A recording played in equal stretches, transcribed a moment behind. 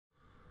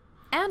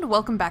And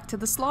welcome back to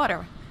the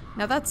slaughter.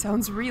 Now that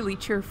sounds really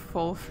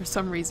cheerful for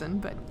some reason,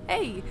 but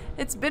hey,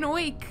 it's been a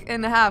week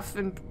and a half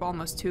and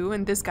almost two,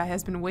 and this guy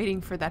has been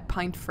waiting for that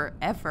pint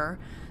forever.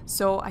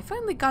 So I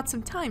finally got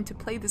some time to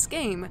play this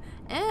game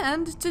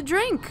and to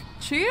drink.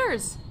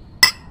 Cheers!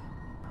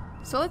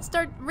 So let's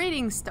start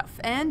reading stuff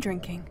and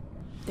drinking.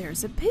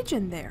 There's a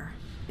pigeon there.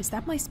 Is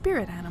that my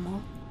spirit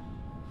animal?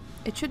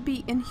 It should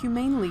be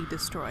inhumanely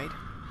destroyed.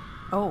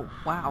 Oh,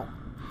 wow.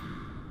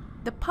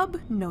 The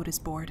pub notice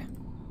board.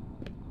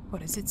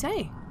 What does it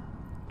say?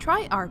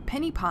 Try our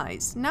penny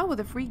pies, now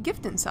with a free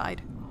gift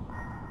inside.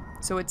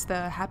 So it's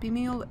the Happy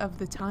Meal of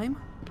the time,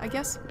 I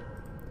guess?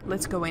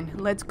 Let's go in.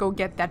 Let's go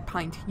get that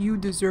pint. You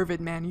deserve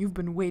it, man. You've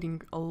been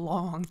waiting a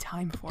long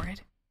time for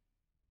it.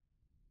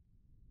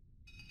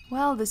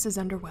 Well, this is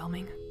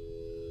underwhelming.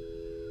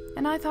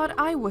 And I thought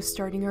I was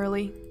starting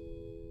early.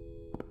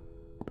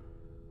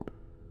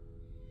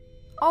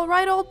 All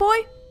right, old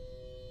boy?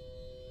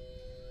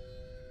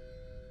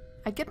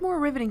 I'd get more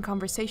riveting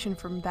conversation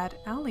from that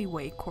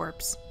alleyway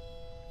corpse.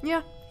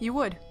 Yeah, you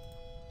would.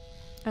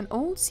 An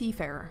old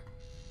seafarer.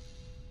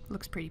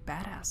 Looks pretty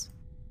badass.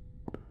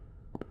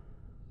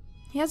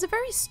 He has a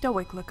very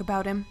stoic look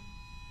about him.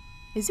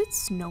 Is it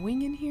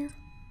snowing in here?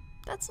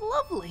 That's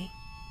lovely.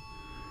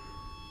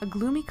 A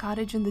gloomy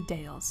cottage in the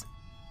Dales.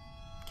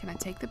 Can I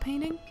take the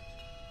painting?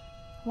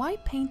 Why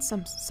paint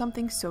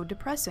something so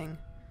depressing?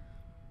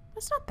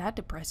 It's not that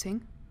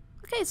depressing.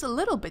 Okay, it's a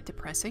little bit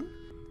depressing.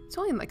 It's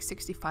only like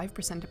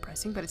 65%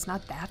 depressing, but it's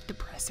not that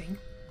depressing.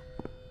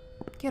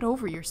 Get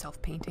over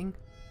yourself, painting.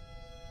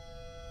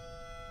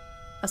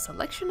 A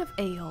selection of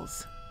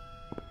ales.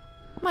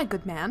 My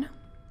good man,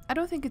 I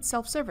don't think it's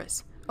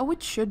self-service. Oh,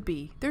 it should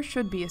be. There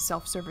should be a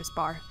self-service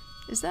bar.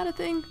 Is that a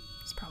thing?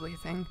 It's probably a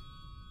thing.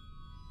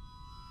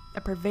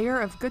 A purveyor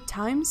of good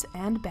times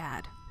and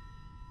bad.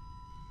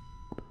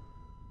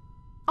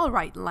 All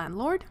right,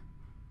 landlord.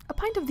 A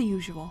pint of the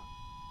usual.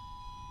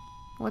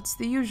 What's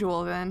the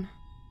usual, then?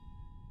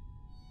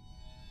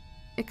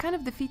 It kind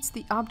of defeats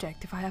the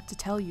object if I have to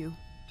tell you.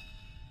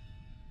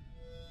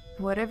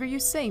 Whatever you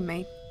say,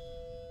 mate.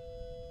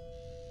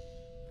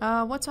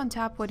 What's on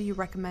tap? What do you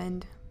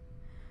recommend?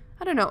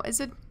 I don't know. Is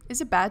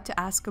it bad to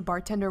ask a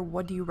bartender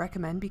what do you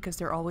recommend because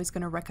they're always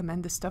gonna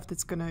recommend the stuff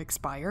that's gonna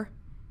expire?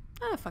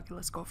 Ah, fuck it,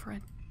 let's go for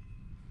it.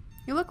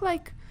 You look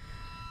like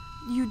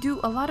you do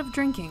a lot of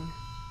drinking.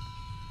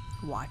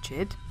 Watch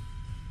it.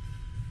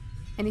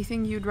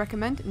 Anything you'd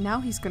recommend?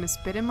 Now he's gonna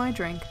spit in my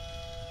drink.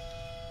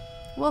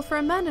 Well, for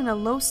a man in a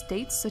low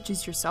state such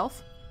as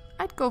yourself,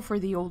 I'd go for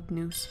the old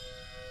news.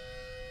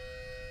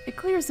 It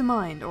clears the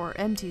mind, or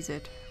empties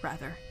it,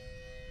 rather.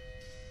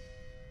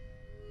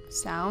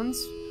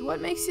 Sounds? What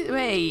makes you...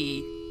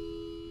 Hey!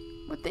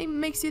 What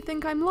makes you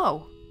think I'm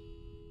low?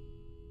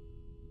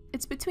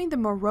 It's between the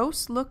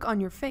morose look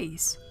on your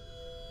face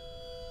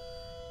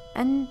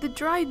and the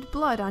dried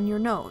blood on your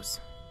nose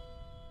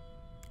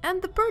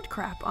and the bird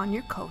crap on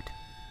your coat.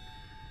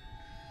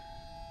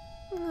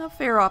 A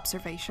fair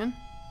observation.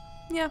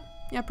 Yeah,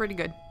 pretty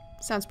good.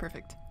 Sounds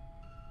perfect.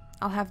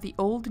 I'll have the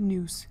old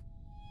news.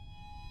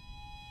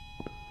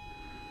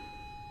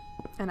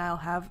 And I'll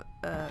have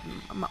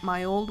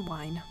my old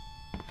wine.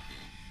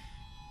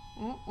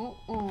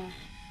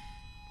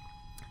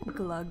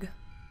 Glug.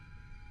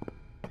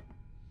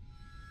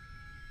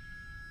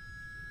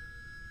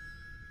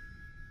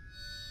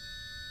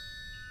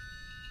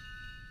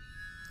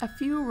 A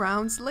few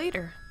rounds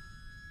later.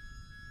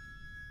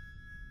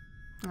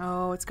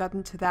 Oh, it's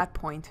gotten to that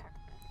point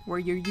where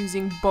you're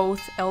using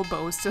both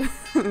elbows to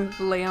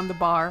lay on the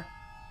bar.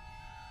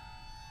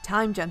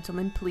 Time,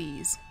 gentlemen,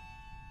 please.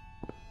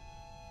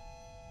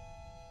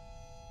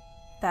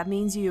 That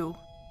means you.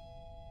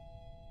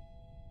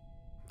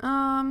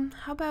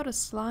 How about a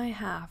sly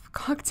half?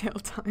 Cocktail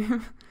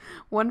time.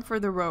 One for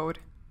the road.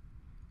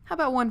 How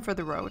about one for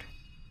the road?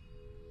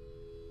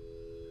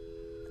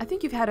 I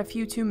think you've had a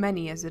few too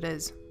many as it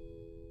is.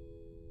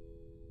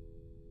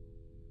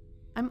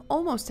 I'm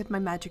almost at my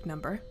magic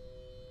number.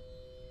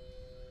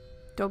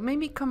 Don't make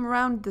me come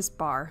around this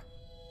bar.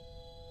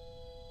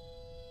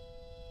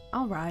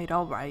 All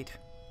right.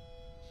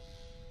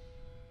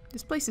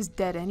 This place is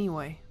dead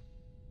anyway.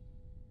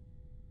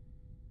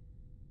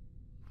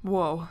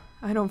 Whoa,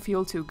 I don't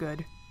feel too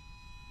good.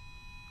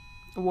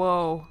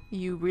 Whoa,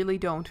 you really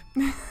don't.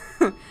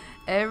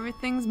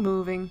 Everything's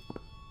moving.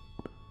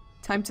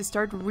 Time to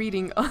start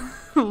reading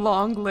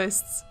long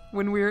lists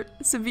when we're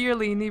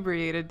severely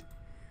inebriated.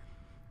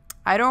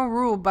 I don't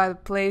rule by the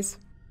place.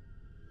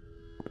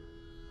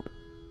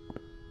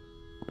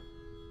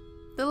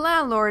 The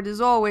landlord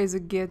is always a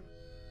git.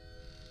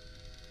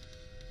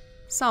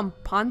 Some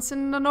punts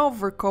in an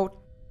overcoat.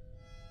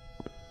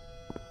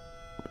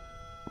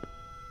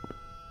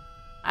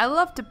 I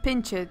love to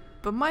pinch it,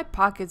 but my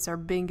pockets are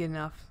big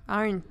enough.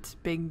 Aren't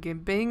big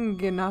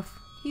enough.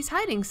 He's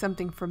hiding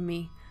something from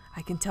me.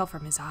 I can tell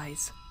from his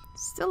eyes.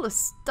 Still a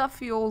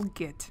stuffy old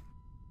git.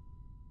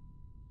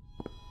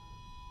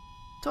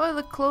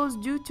 Toilet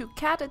closed due to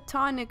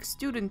catatonic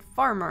student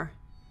farmer.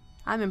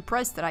 I'm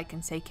impressed that I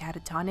can say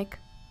catatonic.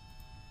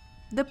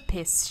 The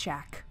Piss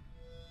Shack.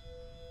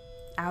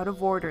 Out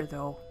of order,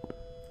 though.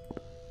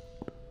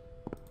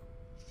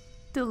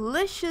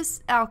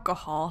 Delicious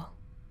alcohol.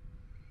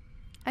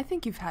 I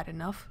think you've had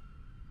enough.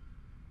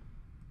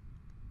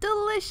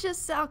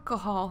 Delicious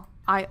alcohol.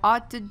 I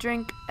ought to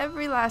drink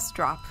every last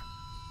drop.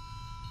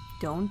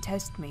 Don't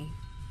test me.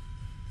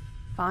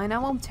 Fine, I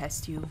won't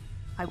test you.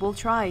 I will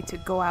try to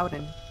go out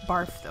and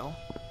barf, though.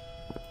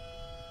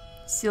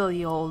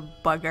 Silly old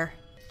bugger.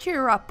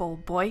 Cheer up,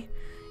 old boy.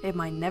 It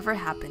might never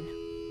happen.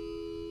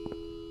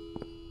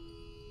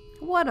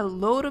 What a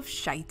load of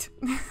shite.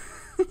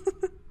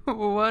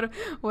 What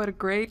a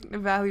great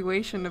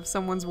evaluation of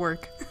someone's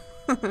work.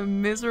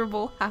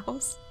 Miserable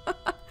house.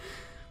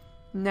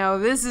 Now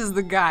this is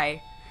the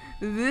guy.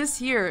 This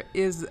here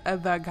is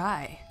the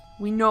guy.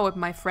 We know it,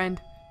 my friend.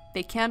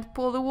 They can't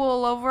pull the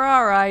wool over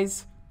our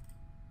eyes.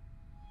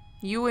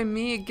 You and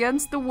me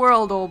against the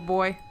world, old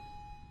boy.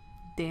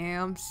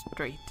 Damn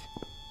straight.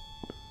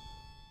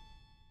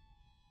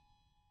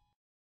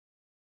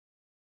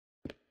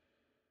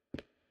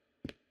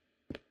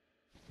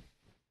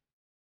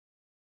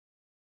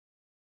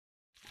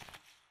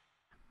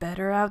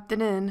 Better out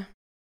than in.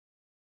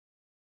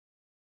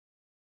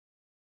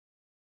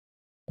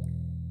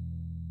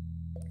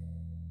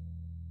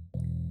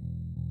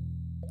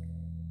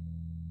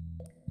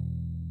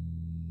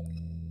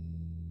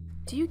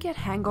 Do you get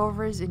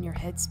hangovers in your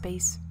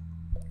headspace?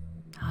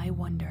 I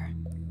wonder.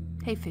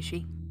 Hey,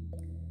 fishy.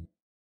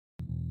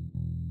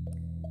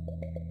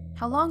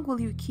 How long will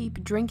you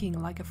keep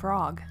drinking like a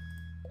frog?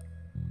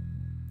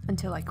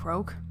 Until I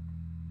croak?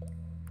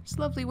 It's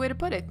a lovely way to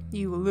put it,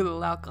 you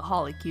little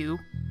alcoholic, you.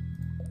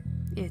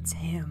 It's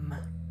him.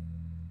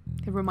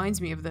 It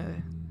reminds me of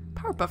the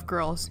Powerpuff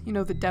Girls. You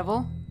know, the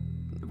devil?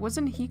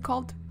 Wasn't he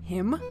called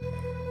him?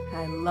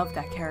 I love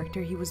that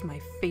character. He was my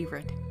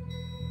favorite.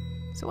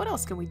 So what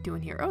else can we do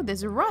in here? Oh,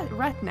 there's a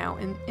rat now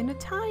in a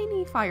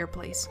tiny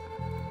fireplace.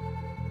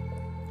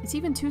 It's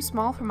even too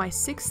small for my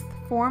 6th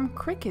form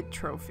cricket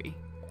trophy.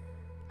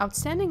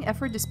 Outstanding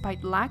effort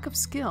despite lack of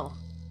skill.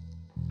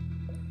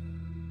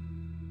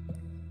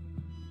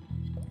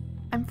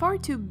 I'm far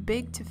too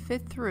big to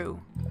fit through.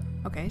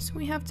 Okay, so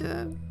we have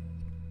to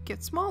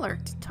get smaller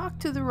to talk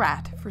to the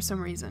rat for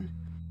some reason.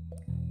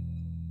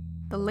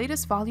 The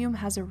latest volume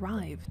has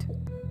arrived.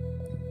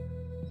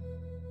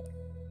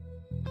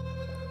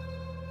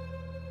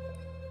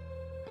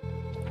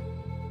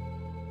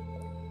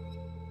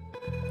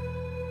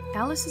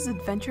 Alice's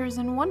Adventures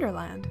in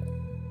Wonderland.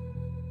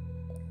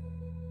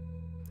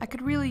 I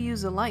could really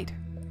use a light.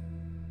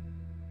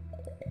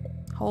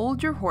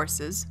 Hold your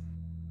horses.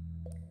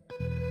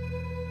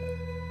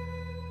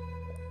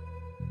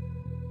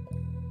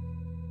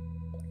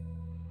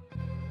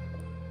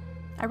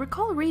 I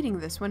recall reading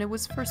this when it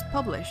was first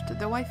published,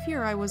 though I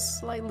fear I was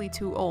slightly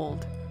too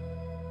old.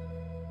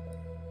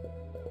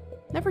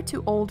 Never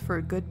too old for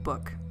a good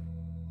book.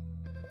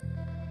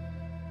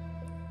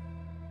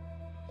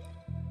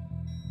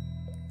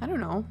 I don't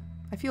know.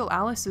 I feel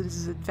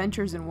Alice's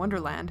Adventures in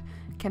Wonderland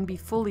can be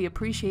fully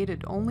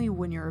appreciated only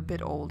when you're a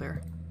bit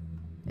older.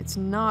 It's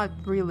not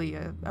really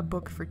a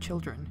book for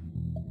children.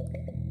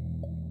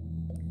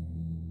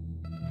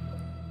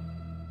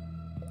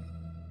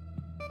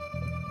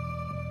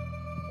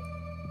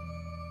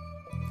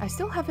 I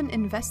still haven't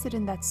invested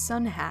in that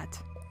sun hat.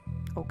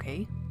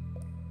 Okay.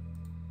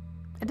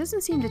 It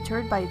doesn't seem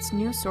deterred by its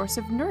new source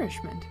of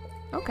nourishment.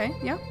 Okay,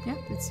 yeah,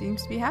 it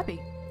seems to be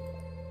happy.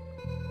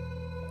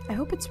 I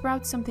hope it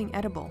sprouts something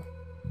edible.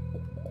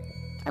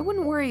 I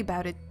wouldn't worry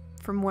about it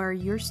from where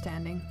you're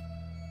standing.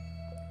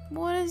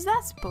 What is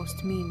that supposed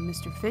to mean,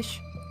 Mr. Fish?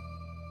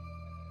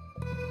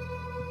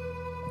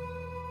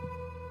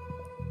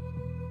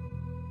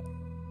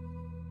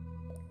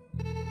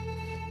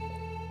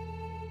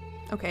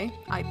 Okay,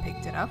 I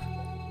picked it up.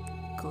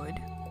 Good.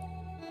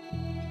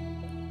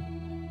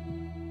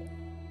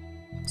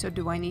 So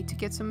do I need to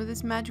get some of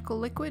this magical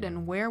liquid,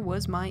 and where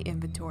was my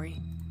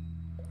inventory?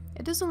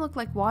 It doesn't look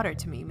like water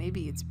to me.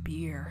 Maybe it's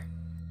beer.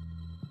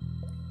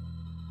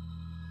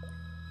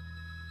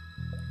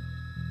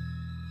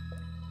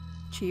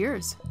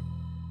 Cheers.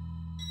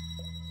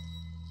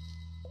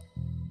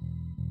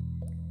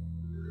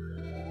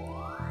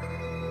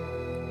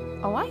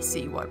 Oh, I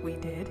see what we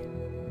did.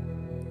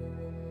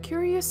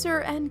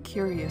 Curiouser and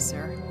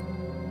curiouser.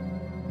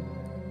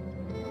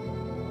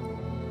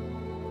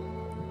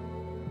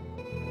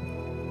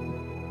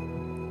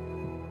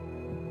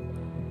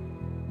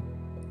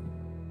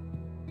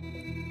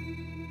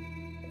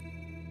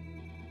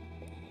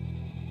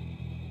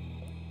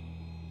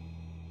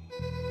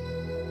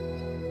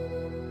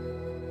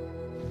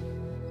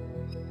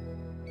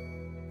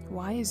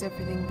 Why is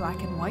everything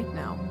black and white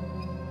now?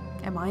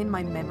 Am I in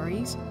my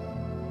memories?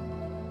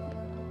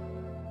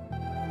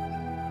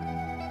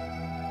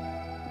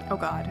 Oh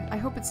god, I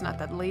hope it's not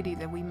that lady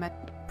that we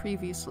met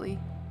previously.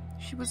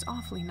 She was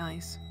awfully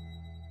nice.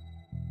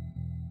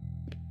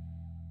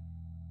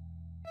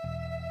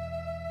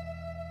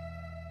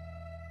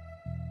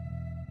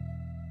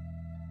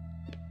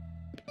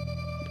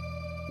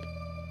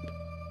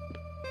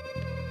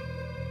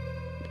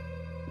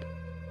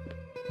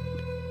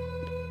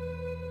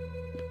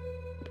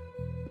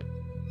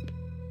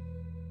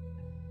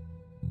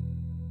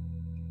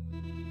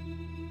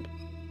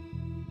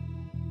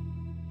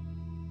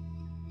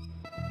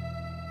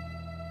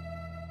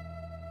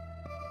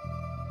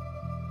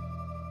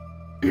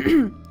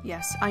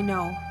 Yes, I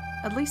know.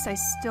 At least I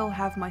still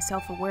have my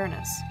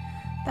self-awareness.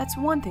 That's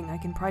one thing I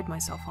can pride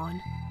myself on.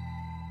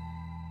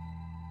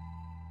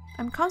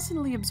 I'm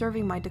constantly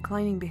observing my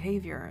declining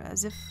behavior,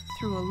 as if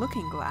through a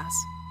looking glass.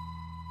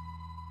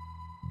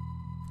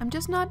 I'm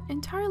just not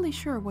entirely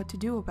sure what to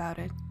do about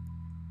it.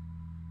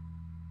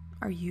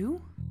 Are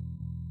you?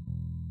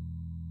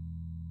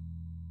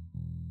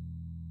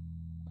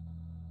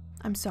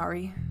 I'm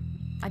sorry.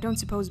 I don't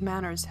suppose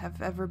manners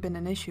have ever been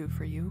an issue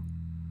for you.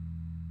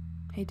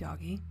 Hey,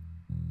 doggy.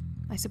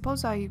 I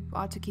suppose I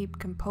ought to keep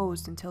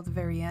composed until the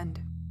very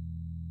end.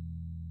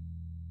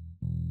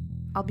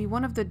 I'll be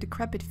one of the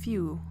decrepit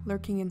few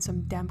lurking in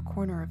some damp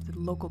corner of the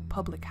local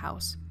public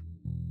house,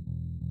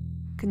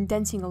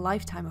 condensing a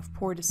lifetime of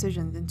poor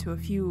decisions into a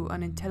few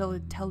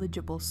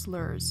unintelligible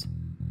slurs.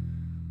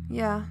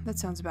 Yeah, that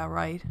sounds about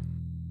right.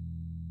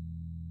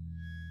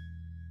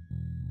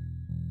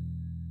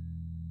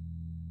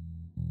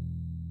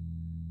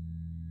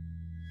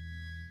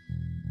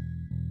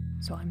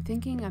 So I'm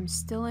thinking I'm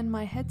still in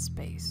my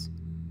headspace.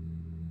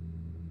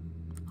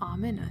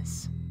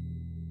 Ominous.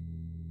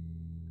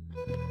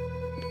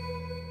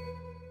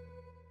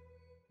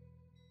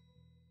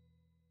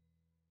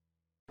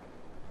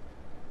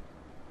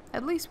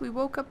 At least we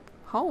woke up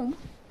home.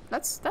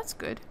 That's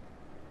good.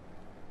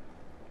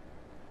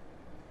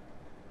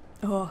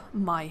 Oh,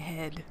 my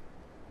head.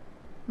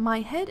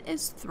 My head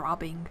is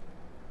throbbing.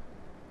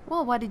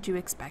 Well, what did you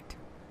expect?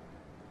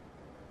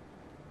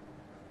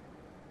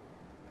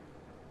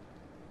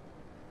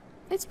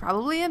 It's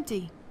probably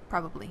empty.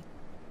 Probably.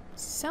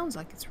 Sounds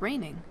like it's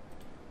raining.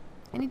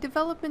 Any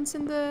developments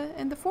in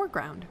the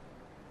foreground?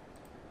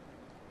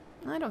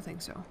 I don't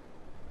think so.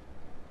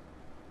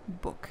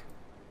 Book.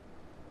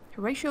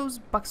 Horatio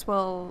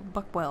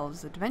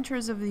Buckwell's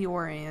Adventures of the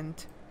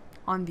Orient.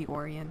 On the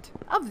Orient.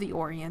 Of the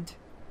Orient.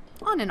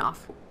 On and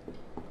off.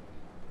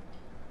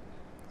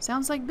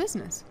 Sounds like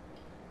business.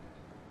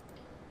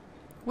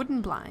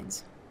 Wooden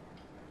blinds.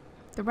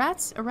 The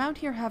rats around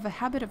here have a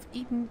habit of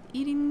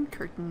eating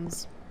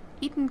curtains.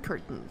 Eating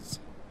curtains.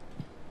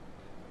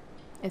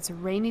 It's a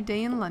rainy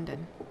day in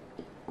London.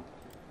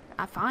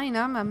 Fine,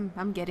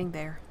 I'm getting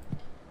there.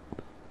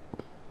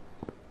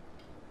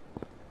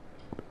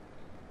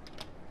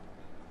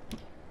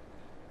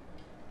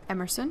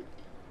 Emerson?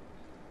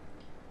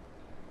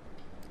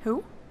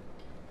 Who?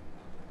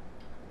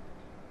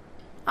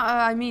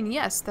 I mean,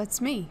 yes,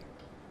 that's me.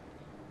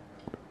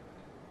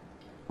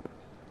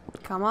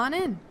 Come on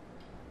in.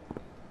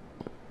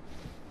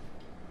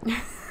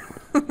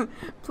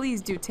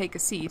 Please do take a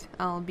seat.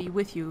 I'll be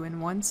with you in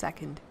 1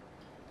 second.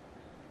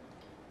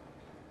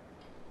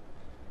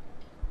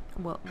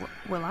 Will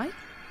I?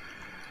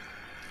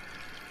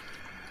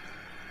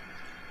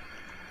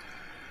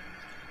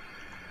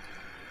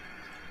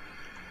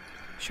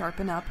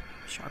 Sharpen up.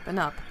 Sharpen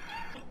up.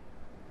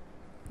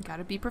 You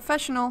gotta be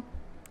professional.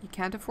 You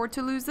can't afford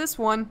to lose this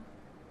one.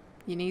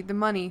 You need the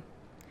money.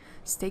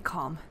 Stay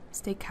calm.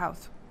 Stay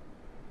couth.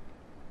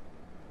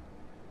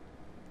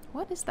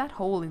 What is that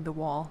hole in the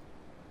wall?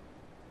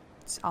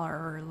 It's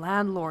our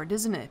landlord,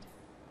 isn't it?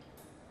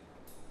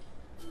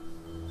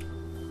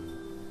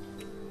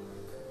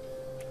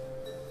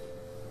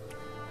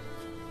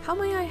 How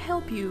may I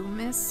help you,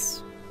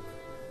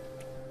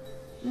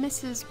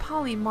 Mrs.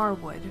 Polly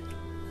Marwood?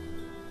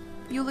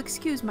 You'll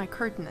excuse my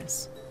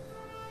curtness.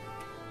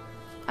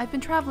 I've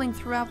been traveling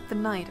throughout the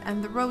night,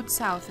 and the road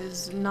south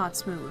is not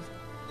smooth.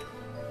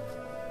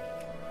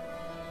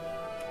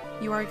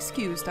 You are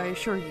excused, I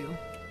assure you.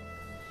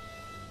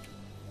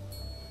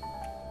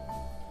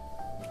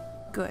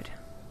 Good.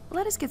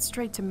 Let us get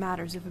straight to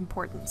matters of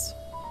importance.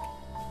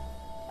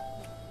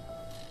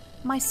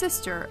 My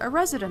sister, a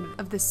resident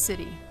of this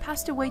city,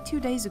 passed away 2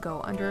 days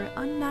ago under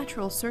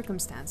unnatural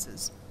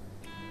circumstances.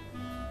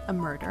 A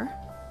murder?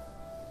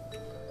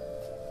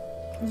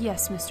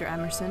 Yes, Mr.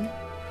 Emerson,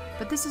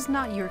 but this is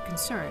not your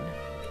concern.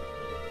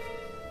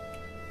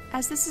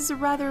 As this is a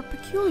rather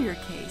peculiar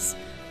case,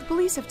 the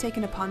police have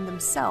taken upon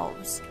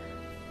themselves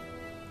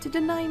to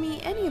deny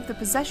me any of the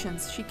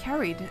possessions she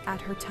carried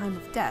at her time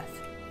of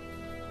death.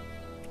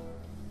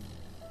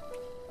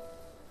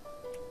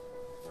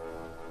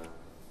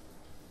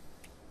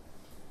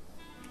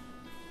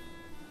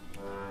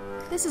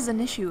 This is an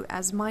issue,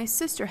 as my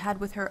sister had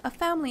with her a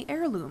family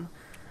heirloom,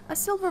 a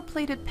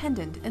silver-plated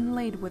pendant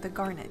inlaid with a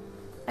garnet.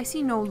 I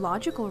see no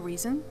logical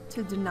reason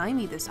to deny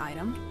me this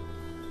item.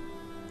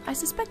 I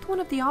suspect one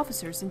of the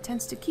officers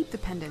intends to keep the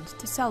pendant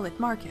to sell at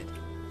market.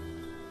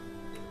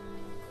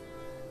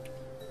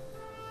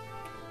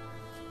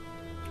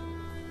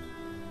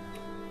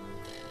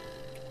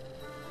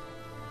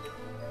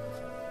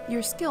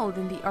 You're skilled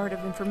in the art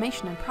of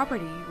information and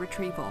property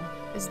retrieval.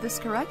 Is this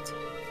correct?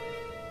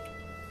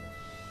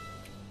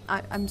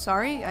 I'm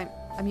sorry,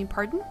 I mean,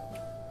 pardon?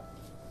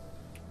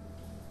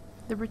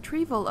 The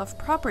retrieval of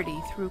property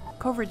through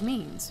covert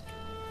means.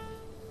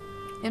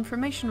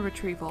 Information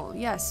retrieval,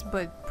 yes,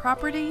 but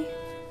property?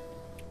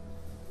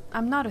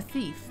 I'm not a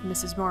thief,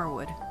 Mrs.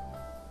 Marwood.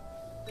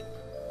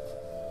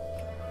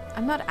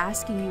 I'm not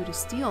asking you to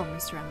steal,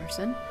 Mr.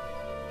 Emerson.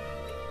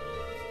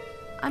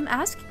 I'm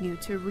asking you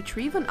to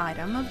retrieve an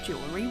item of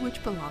jewelry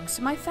which belongs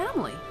to my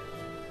family.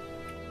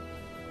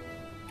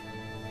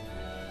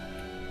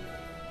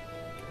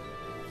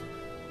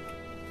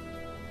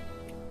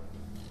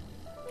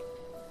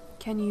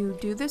 Can you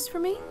do this for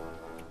me?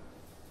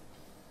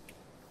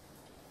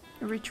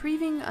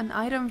 Retrieving an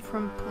item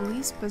from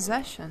police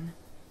possession.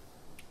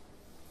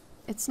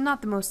 It's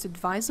not the most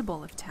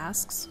advisable of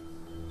tasks.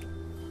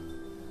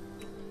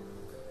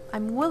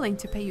 I'm willing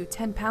to pay you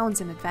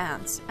 £10 in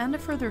advance, and a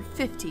further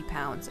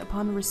 £50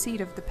 upon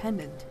receipt of the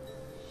pendant.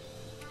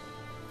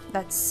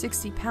 That's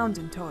 £60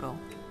 in total.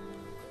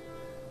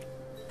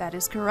 That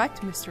is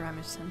correct, Mr.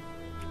 Emerson.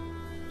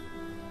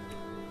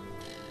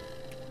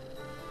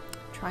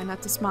 Try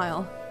not to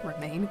smile.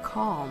 Remain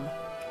calm.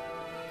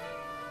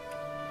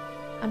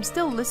 I'm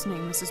still listening,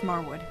 Mrs.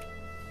 Marwood.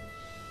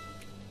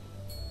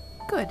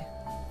 Good.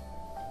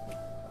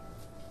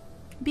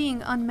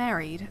 Being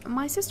unmarried,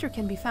 my sister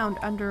can be found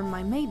under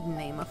my maiden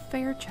name of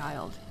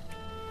Fairchild.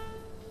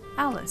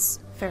 Alice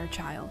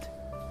Fairchild.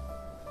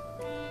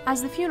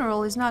 As the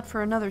funeral is not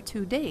for another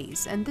 2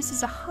 days, and this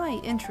is a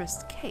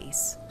high-interest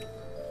case,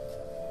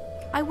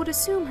 I would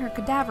assume her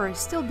cadaver is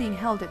still being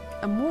held at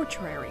a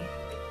mortuary,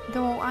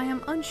 though I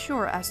am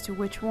unsure as to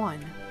which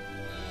one.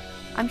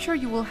 I'm sure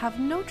you will have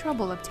no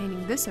trouble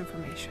obtaining this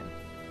information.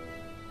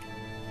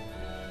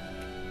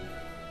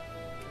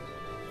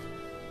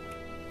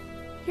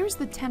 Here's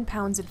the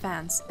 £10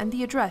 advance and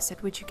the address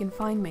at which you can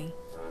find me.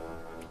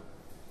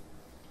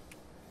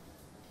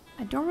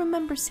 I don't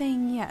remember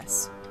saying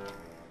yes.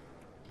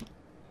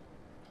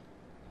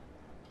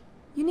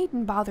 You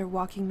needn't bother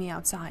walking me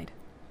outside.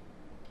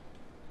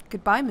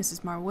 Goodbye,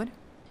 Mrs. Marwood.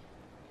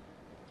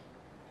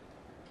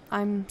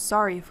 I'm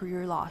sorry for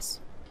your loss.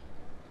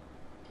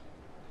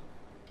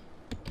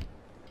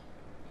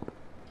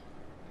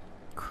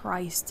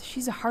 Christ,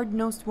 she's a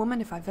hard-nosed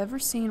woman if I've ever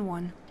seen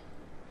one.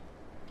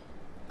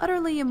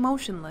 Utterly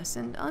emotionless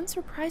and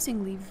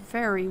unsurprisingly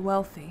very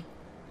wealthy.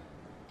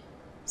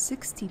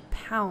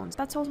 £60,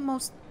 that's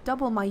almost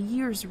double my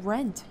year's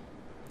rent.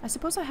 I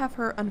suppose I have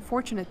her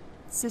unfortunate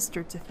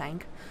sister to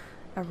thank.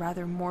 A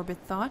rather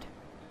morbid thought.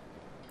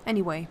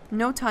 Anyway,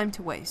 no time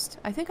to waste.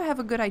 I think I have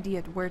a good idea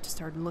at where to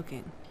start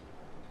looking.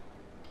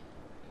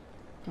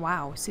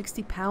 Wow,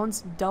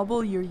 £60,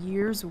 double your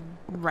year's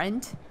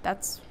rent?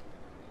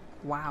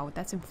 Wow,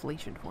 that's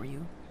inflation for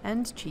you.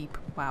 And cheap,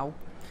 wow.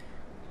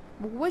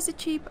 Was it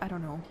cheap? I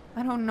don't know.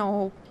 I don't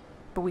know.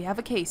 But we have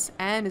a case,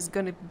 and is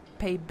gonna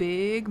pay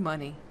big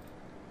money.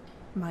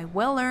 My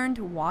well-earned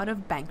wad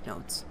of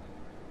banknotes.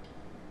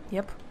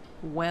 Yep,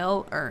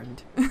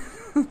 well-earned.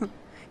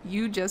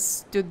 You just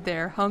stood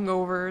there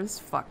hungover as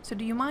fuck. So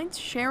do you mind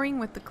sharing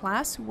with the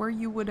class where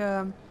you would,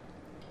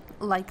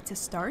 like to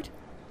start?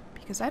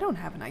 Because I don't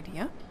have an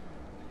idea.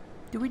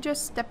 Do we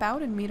just step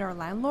out and meet our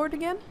landlord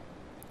again?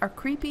 Our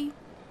creepy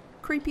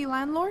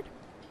landlord?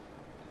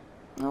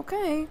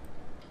 Okay.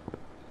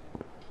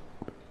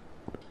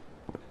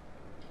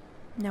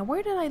 Now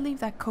where did I leave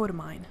that coat of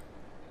mine?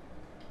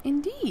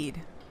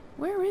 Indeed.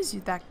 Where is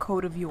that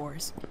coat of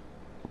yours?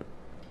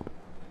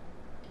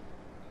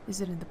 Is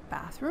it in the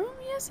bathroom?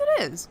 Yes,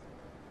 it is.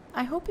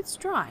 I hope it's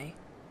dry.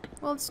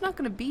 Well, it's not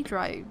going to be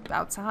dry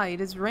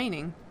outside. It's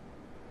raining.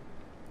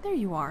 There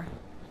you are.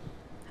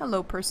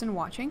 Hello, person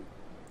watching.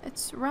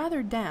 It's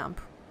rather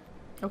damp.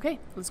 Okay,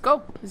 let's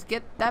go. Let's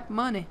get that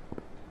money.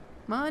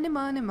 Money,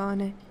 money,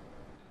 money.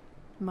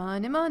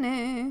 Money,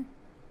 money.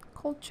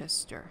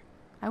 Colchester.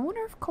 I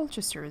wonder if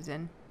Colchester is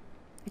in.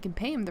 I can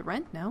pay him the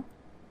rent now.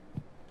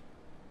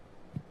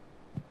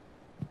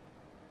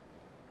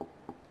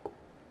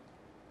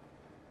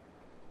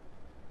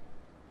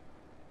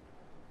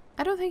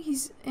 I don't think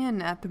he's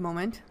in at the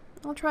moment.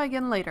 I'll try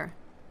again later.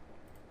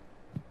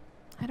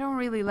 I don't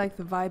really like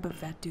the vibe of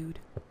that dude.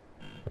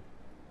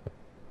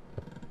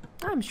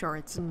 I'm sure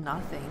it's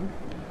nothing.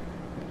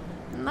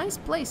 Nice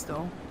place,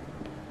 though.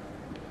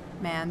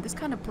 Man, this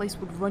kind of place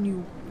would run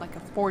you like a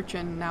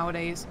fortune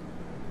nowadays.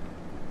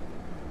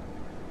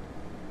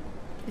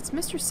 It's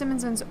Mr.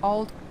 Simmonson's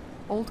old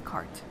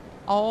cart.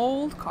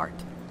 Old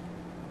cart.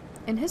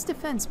 In his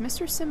defense,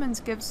 Mr. Simmons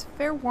gives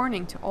fair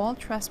warning to all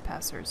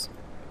trespassers.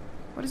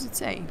 What does it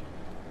say?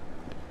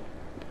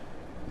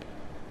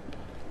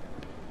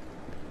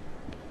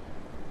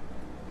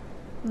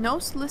 No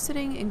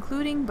soliciting,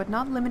 including but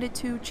not limited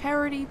to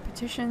charity,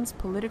 petitions,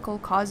 political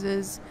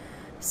causes,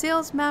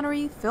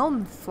 salesmannery,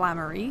 film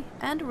flammery,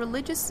 and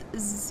religious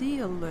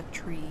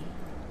zealotry.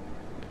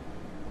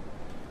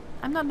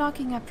 I'm not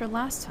knocking after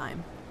last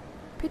time.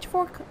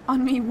 Pitchfork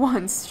on me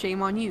once,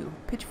 shame on you.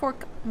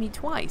 Pitchfork me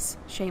twice,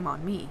 shame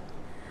on me.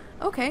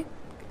 Okay,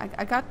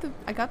 I got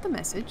the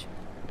message.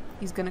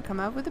 He's gonna come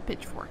out with a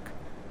pitchfork,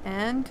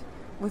 and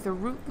with a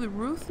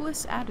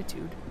ruthless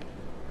attitude.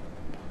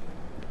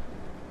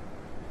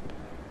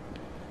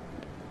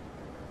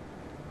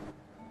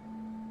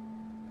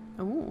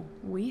 Oh,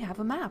 we have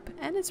a map,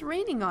 and it's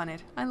raining on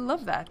it. I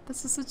love that.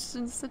 This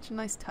is such a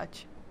nice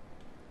touch.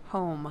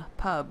 Home,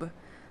 pub.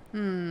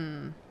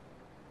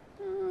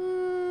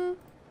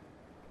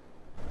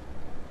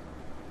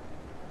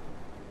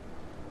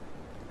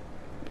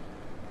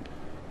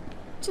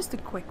 Just a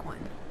quick one,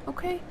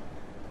 okay?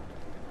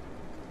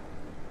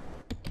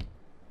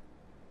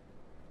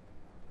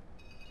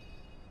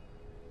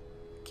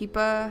 Keep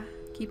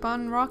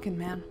on rocking,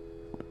 man.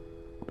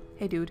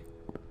 Hey, dude.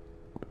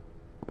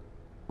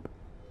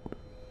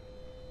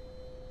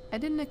 I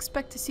didn't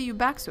expect to see you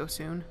back so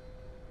soon.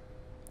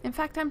 In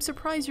fact, I'm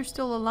surprised you're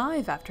still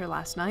alive after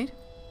last night.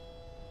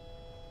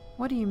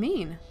 What do you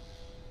mean?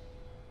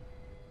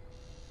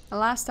 The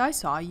last I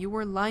saw, you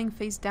were lying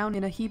face down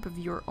in a heap of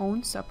your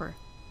own supper.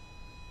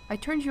 I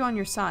turned you on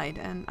your side,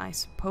 and I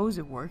suppose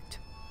it worked.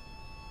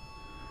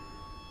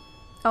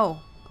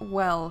 Oh,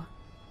 well...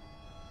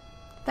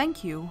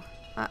 Thank you.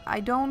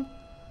 Don't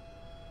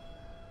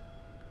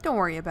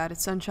worry about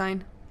it,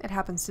 Sunshine. It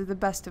happens to the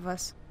best of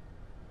us.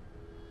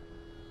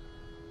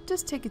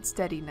 Just take it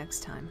steady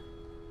next time.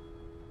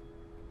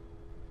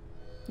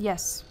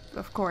 Yes,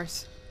 of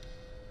course.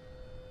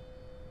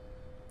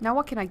 Now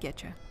what can I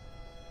get you?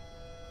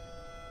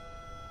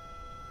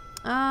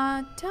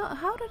 How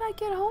did I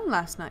get home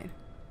last night?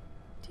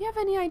 Do you have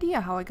any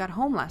idea how I got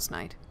home last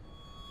night?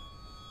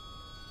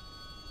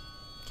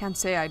 Can't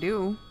say I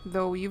do,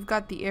 though you've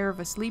got the air of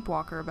a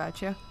sleepwalker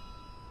about you.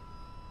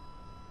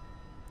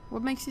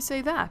 What makes you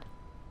say that?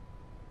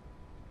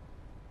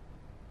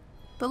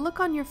 The look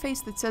on your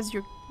face that says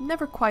you're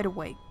never quite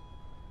awake.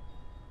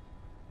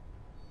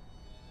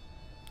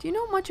 Do you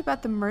know much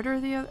about the murder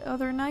the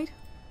other night?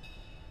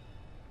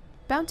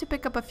 Bound to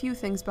pick up a few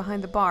things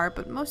behind the bar,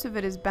 but most of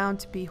it is bound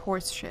to be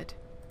horse shit.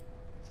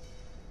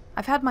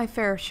 I've had my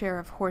fair share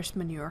of horse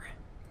manure.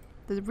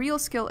 The real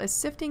skill is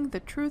sifting the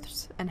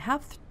truths and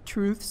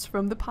half-truths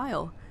from the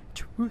pile.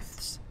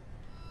 Truths.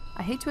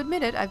 I hate to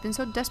admit it, I've been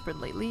so desperate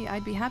lately,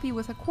 I'd be happy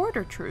with a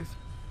quarter truth.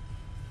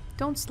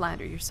 Don't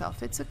slander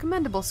yourself, it's a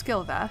commendable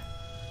skill, that.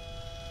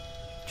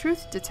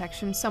 Truth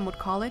detection, some would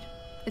call it.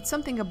 It's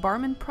something a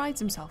barman prides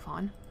himself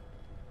on.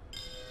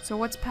 So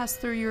what's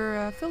passed through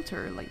your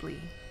filter lately?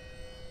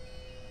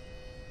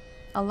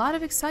 A lot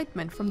of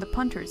excitement from the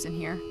punters in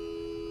here.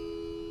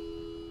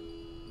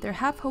 They're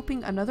half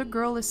hoping another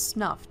girl is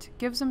snuffed.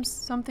 Gives them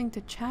something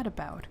to chat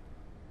about.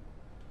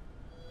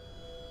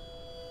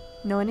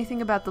 Know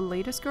anything about the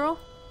latest girl?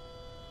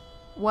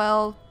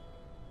 Well,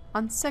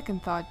 on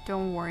second thought,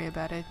 don't worry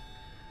about it.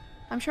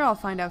 I'm sure I'll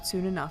find out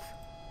soon enough.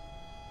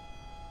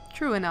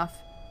 True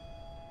enough.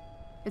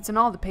 It's in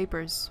all the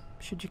papers,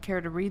 should you care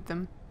to read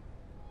them.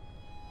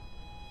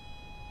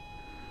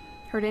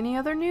 Heard any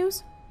other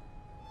news?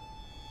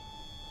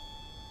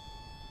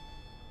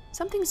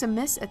 Something's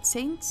amiss at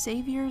St.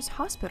 Saviour's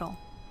Hospital.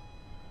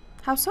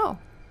 How so?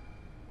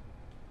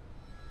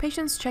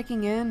 Patients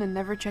checking in and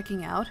never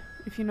checking out,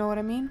 if you know what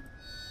I mean.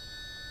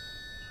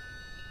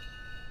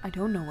 I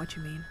don't know what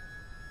you mean.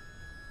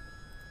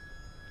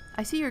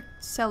 I see you're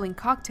selling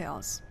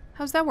cocktails.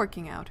 How's that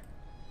working out?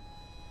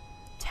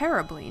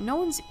 Terribly. No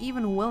one's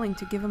even willing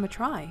to give them a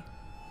try.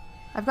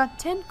 I've got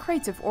 10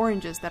 crates of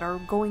oranges that are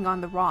going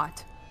on the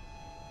rot.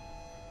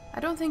 I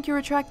don't think you're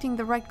attracting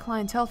the right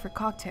clientele for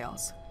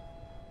cocktails.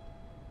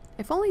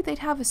 If only they'd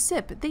have a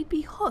sip, they'd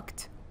be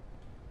hooked.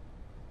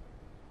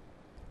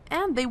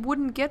 And they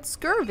wouldn't get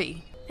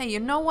scurvy. Hey, you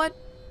know what?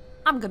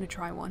 I'm gonna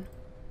try one.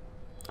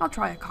 I'll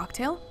try a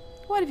cocktail.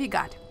 What have you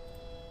got?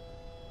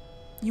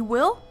 You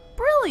will?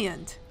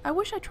 Brilliant! I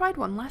wish I tried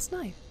one last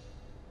night.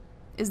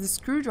 Is the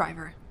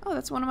screwdriver. Oh,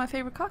 that's one of my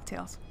favorite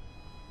cocktails.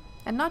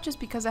 And not just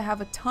because I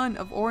have a ton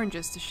of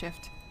oranges to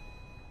shift.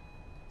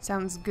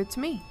 Sounds good to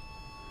me.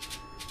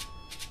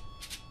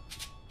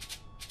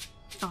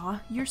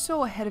 Aw, you're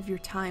so ahead of your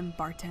time,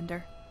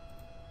 bartender.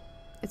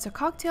 It's a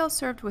cocktail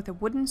served with a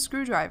wooden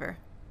screwdriver.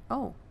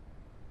 Oh.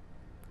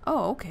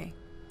 Oh, okay.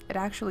 It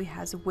actually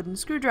has a wooden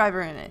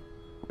screwdriver in it.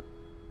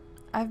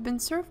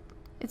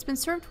 It's been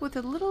served with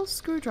a little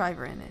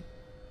screwdriver in it.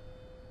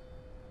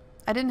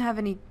 I didn't have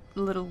any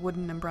little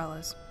wooden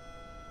umbrellas.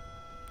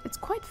 It's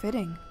quite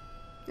fitting.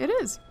 It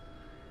is.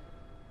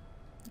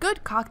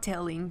 Good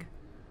cocktailing.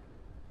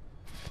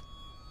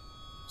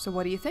 So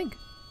what do you think?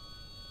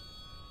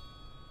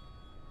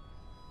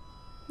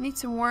 Need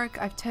some work.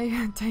 I've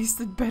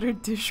tasted better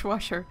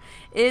dishwasher.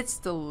 It's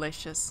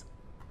delicious.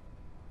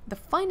 The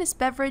finest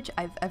beverage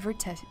I've ever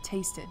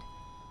tasted.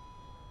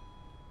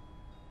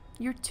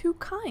 You're too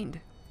kind.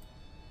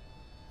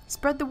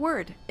 Spread the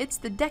word. It's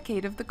the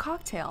decade of the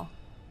cocktail.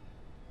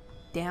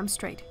 Damn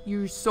straight.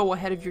 You're so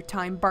ahead of your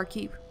time,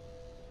 barkeep.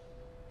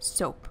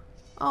 Soap.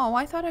 Oh,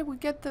 I thought I would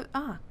get the...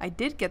 I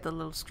did get the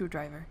little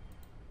screwdriver.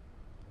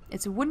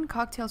 It's a wooden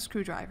cocktail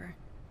screwdriver.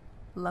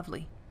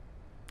 Lovely.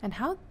 And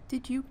how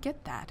did you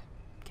get that?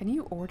 Can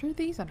you order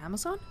these on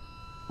Amazon?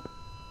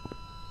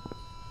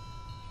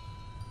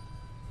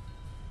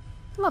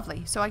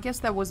 Lovely. So I guess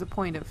that was the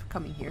point of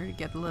coming here, to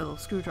get a little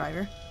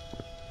screwdriver.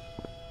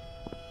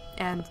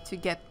 And to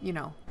get, you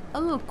know,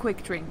 a little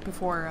quick drink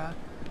before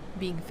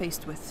being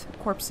faced with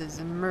corpses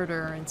and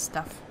murder and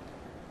stuff.